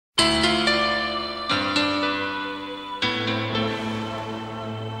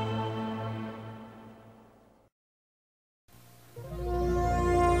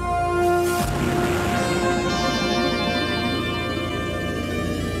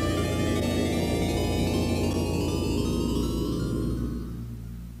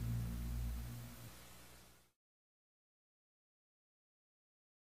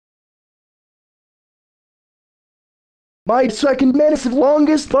My second massive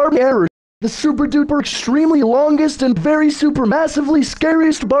longest Barney error. The super duper extremely longest and very super massively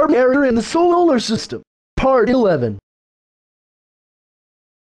scariest Barney error in the solar system. Part 11.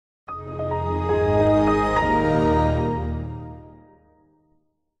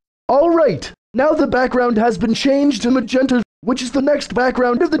 Alright, now the background has been changed to magenta, which is the next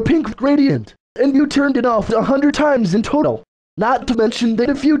background of the pink gradient, and you turned it off 100 times in total. Not to mention that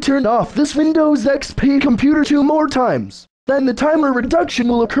if you turn off this Windows XP computer 2 more times, then the timer reduction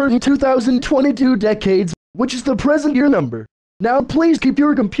will occur in 2022 decades, which is the present year number. Now please keep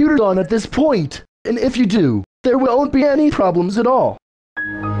your computer on at this point, and if you do, there won't be any problems at all.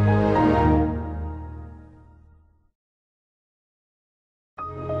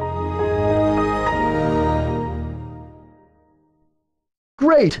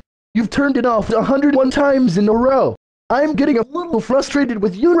 Great! You've turned it off 101 times in a row. I'm getting a little frustrated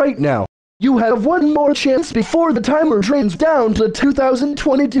with you right now. You have one more chance before the timer drains down to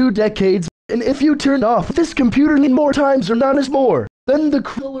 2022 decades, and if you turn off this computer in more times or not as more, then the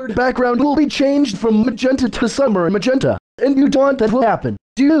colored background will be changed from magenta to summer magenta, and you don't want that will happen,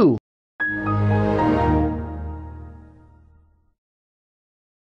 do you?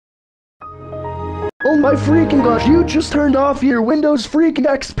 Oh my freaking gosh, you just turned off your Windows freaking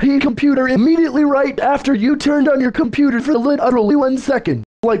XP computer immediately right after you turned on your computer for literally 1 second.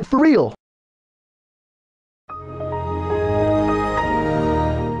 Like for real.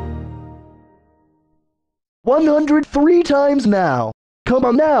 "103 times now. Come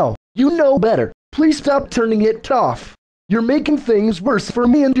on now, you know better. Please stop turning it off. You're making things worse for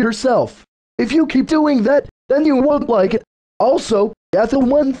me and yourself. If you keep doing that, then you won't like it. Also, at the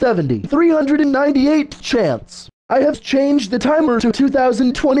 398th chance, I have changed the timer to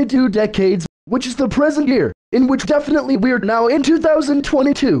 2022 decades, which is the present year, in which definitely we're now in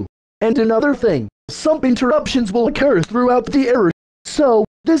 2022. And another thing, some interruptions will occur throughout the error. So,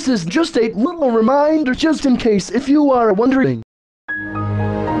 this is just a little reminder just in case if you are wondering.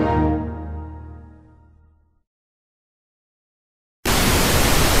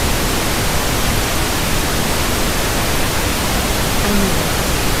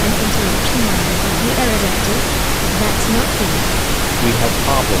 We have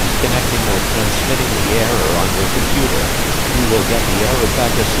problems connecting or transmitting the error on your computer. You will get the error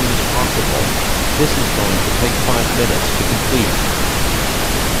back as soon as possible. This is going to take 5 minutes to complete.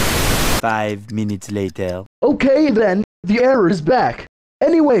 5 minutes later. Okay then, the error is back.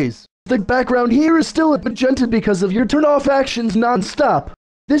 Anyways, the background here is still at magenta because of your turn-off actions non-stop.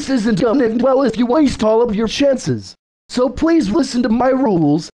 This isn't gonna end well if you waste all of your chances. So please listen to my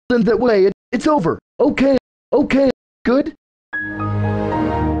rules, and that way it's over. Okay, good?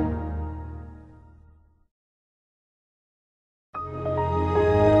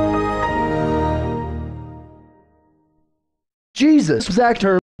 Jesus,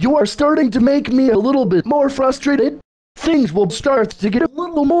 Zactor, you are starting to make me a little bit more frustrated. Things will start to get a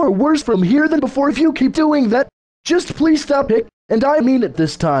little more worse from here than before if you keep doing that. Just please stop it, and I mean it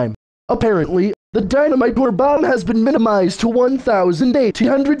this time. Apparently, the dynamite or bomb has been minimized to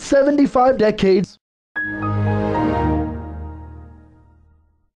 1,875 decades.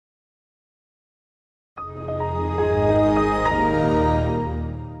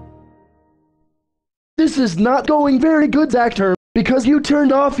 This is not going very good, Zactor, because you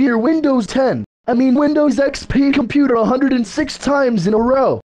turned off your Windows XP computer 106 times in a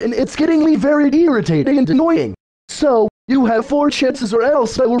row, and it's getting me very irritating and annoying. So, you have 4 chances or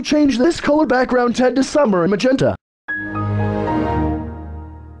else I will change this color background to summer and magenta.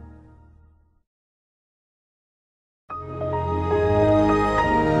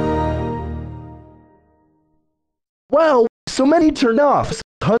 Wow, so many turn-offs.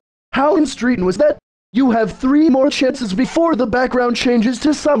 How in street was that? You have 3 more chances before the background changes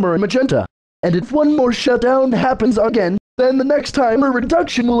to summer and magenta. And if one more shutdown happens again, then the next timer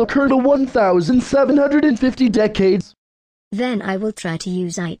reduction will occur to 1,750 decades. Then I will try to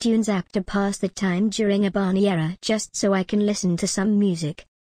use iTunes app to pass the time during a Barney error just so I can listen to some music.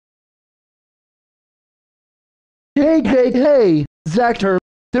 Hey, Zactor,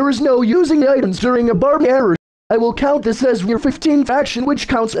 there is no using items during a Barney error. I will count this as your 15th action, which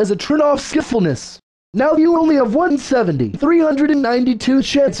counts as a turn-off skillfulness. Now you only have 392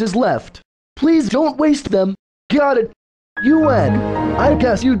 chances left. Please don't waste them. Got it. UN. I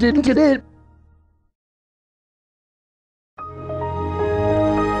guess you didn't get it.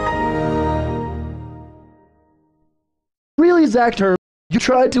 Really, Zactor? You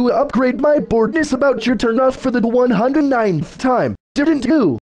tried to upgrade my boredness about your turn-off for the 109th time, didn't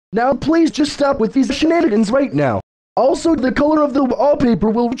you? Now please just stop with these shenanigans right now. Also, the color of the wallpaper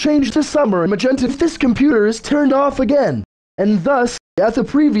will change to summer magenta if this computer is turned off again. And thus, at the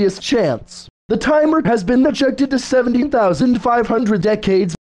previous chance, the timer has been ejected to 17,500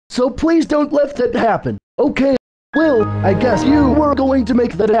 decades, so please don't let that happen. Okay, well, I guess you were going to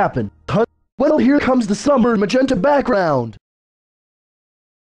make that happen, huh? Well, here comes the summer magenta background.